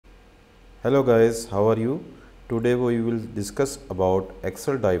Hello guys, how are you? Today we will discuss about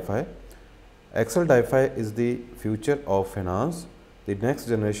XcelDefi. XcelDefi is the future of finance, the next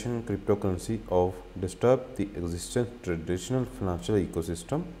generation cryptocurrency of disturb the existing traditional financial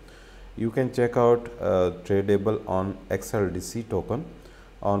ecosystem. You can check out tradable on XcelDC token,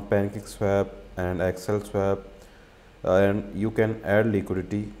 on PancakeSwap and XcelSwap, and you can add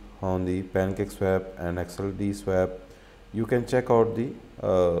liquidity on the PancakeSwap and XcelDSwap. You can check out the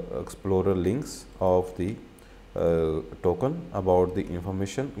explorer links of the token about the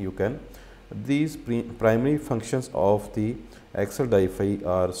information. You can these primary functions of the XcelDefi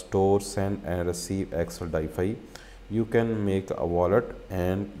are store, send and receive XcelDefi. You can make a wallet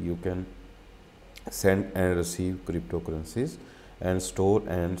and you can send and receive cryptocurrencies and store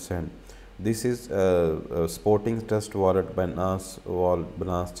and send. This is supporting Trust Wallet,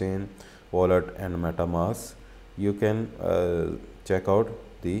 Binance Chain Wallet and Metamask. You can check out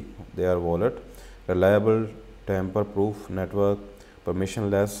their wallet, reliable, tamper-proof network,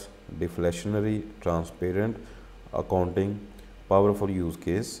 permissionless, deflationary, transparent, accounting, powerful use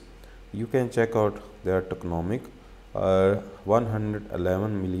case. You can check out their tokenomic,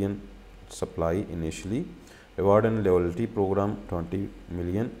 111 million supply initially, reward and loyalty program 20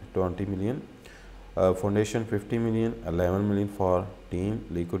 million, foundation 50 million, 11 million for team,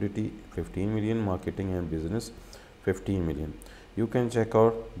 liquidity 15 million, marketing and business 15 million. You can check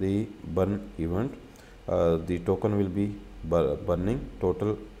out the burn event. The token will be burning.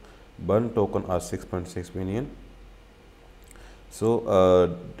 Total burn token are 6.6 million.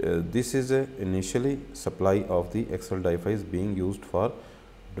 So this is a initially supply of the XcelDefi is being used for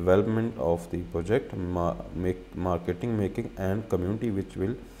development of the project, marketing, making and community, which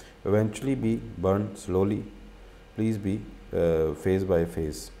will eventually be burned slowly. Please be phase by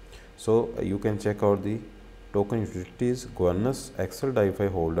phase. So you can check out the token utilities. Governance: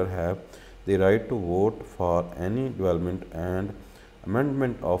 XcelDefi holder have the right to vote for any development and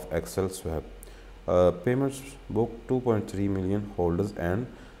amendment of XcelSwap. Payments book 2.3 million holders and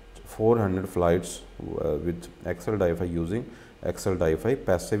 400 flights with XcelDefi using XcelDefi.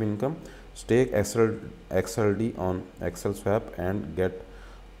 Passive income: stake XLD on XcelSwap and get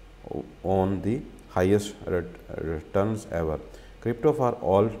on the highest returns ever. Crypto for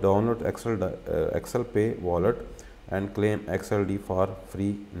all: download XcelPay Wallet and claim XLD for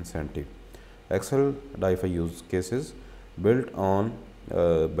free incentive. XcelDefi use cases: built on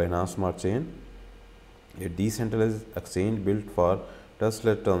Binance Smart Chain, a decentralized exchange built for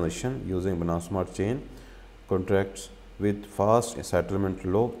trustless transaction using Binance Smart Chain contracts with fast settlement,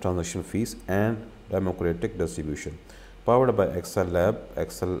 low transaction fees and democratic distribution. Powered by XcelLab,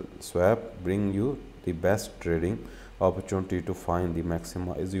 XcelSwap bring you the best trading opportunity to find the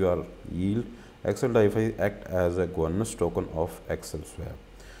maximize your yield. XcelDefi act as a governance token of XcelSwap.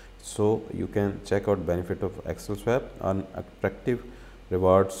 So you can check out benefit of XcelSwap: earn attractive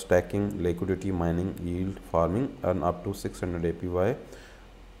rewards, stacking, liquidity, mining, yield, farming, earn up to 600 APY,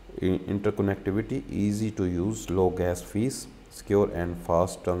 interconnectivity, easy to use, low gas fees, secure and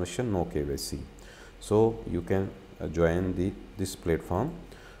fast transaction, no KYC. So you can join this platform.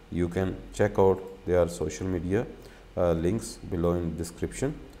 You can check out their social media links below in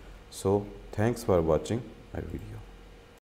description. So thanks for watching my video.